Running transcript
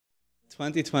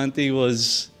2020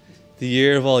 was the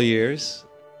year of all years.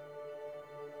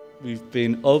 We've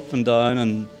been up and down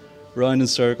and round in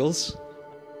circles.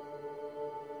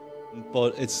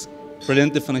 But it's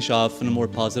brilliant to finish off on a more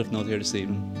positive note here this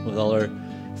evening with all our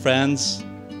friends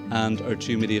and our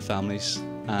two media families.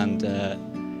 And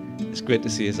it's great to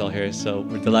see us all here, so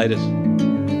we're delighted.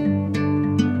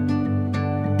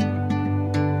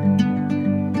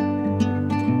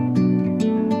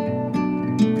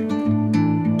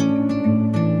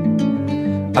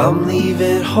 I'm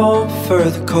leaving home for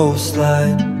the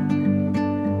coastline,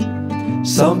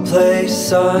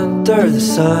 someplace under the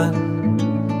sun.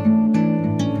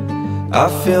 I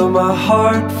feel my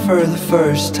heart for the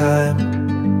first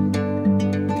time,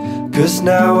 'cause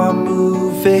now I'm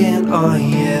moving on,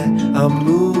 yeah, I'm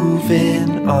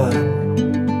moving on.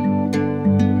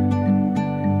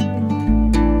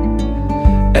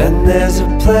 And there's a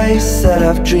place that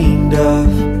I've dreamed of,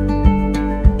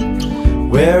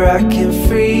 where I can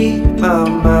free my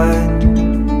mind.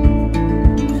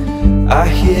 I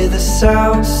hear the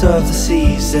sounds of the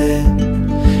season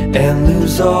and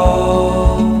lose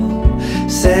all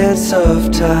sense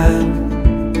of time.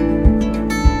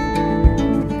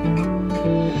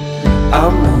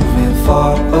 I'm moving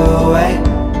far away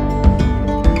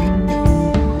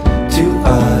to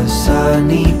a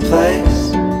sunny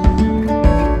place,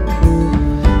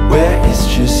 where it's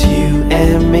just you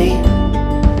and me.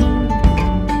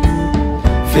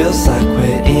 Feels like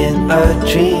we're in a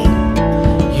dream,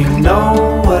 you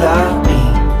know what I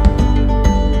mean.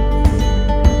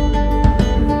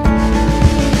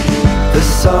 The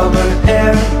summer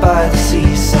air by the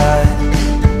seaside,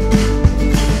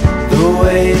 the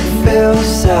way it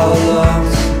fills our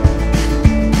lungs,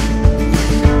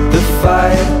 the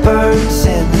fire burns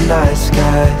in the night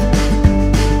sky.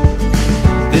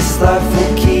 This life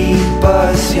will keep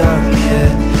us young,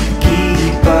 yeah,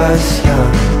 keep us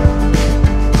young.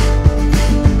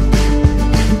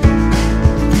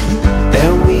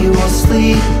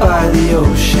 Sleep by the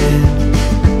ocean,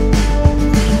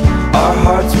 our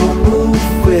hearts will move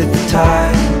with the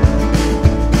tide,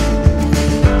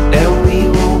 and we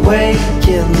will wake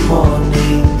in the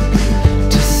morning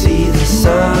to see the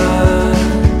sun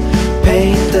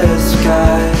paint the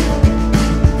sky.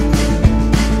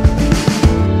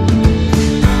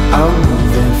 I'm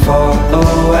moving far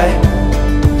away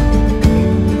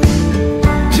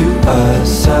to a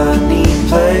sunny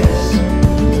place,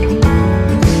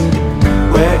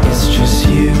 where it's just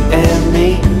you and me.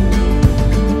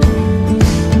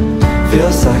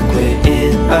 Feels like we're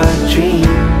in a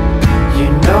dream, you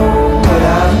know what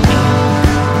I mean.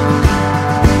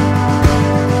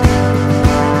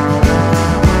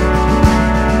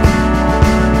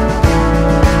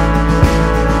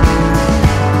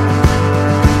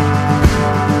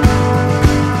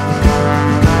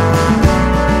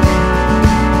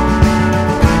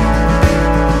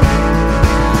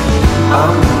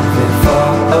 I'm moving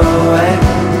far away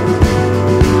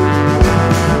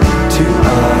to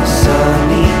a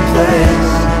sunny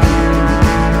place,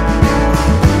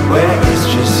 where it's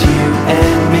just you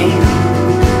and me.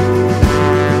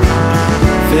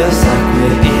 Feels like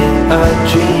we're in a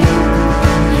dream,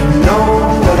 you know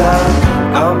what I mean.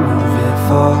 I'm moving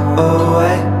far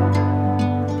away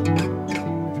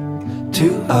to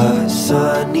a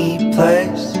sunny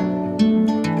place,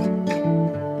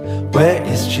 where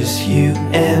it's just you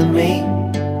and me.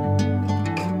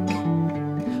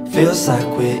 Feels like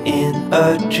we're in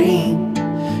a dream,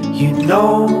 you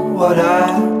know what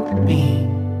I mean.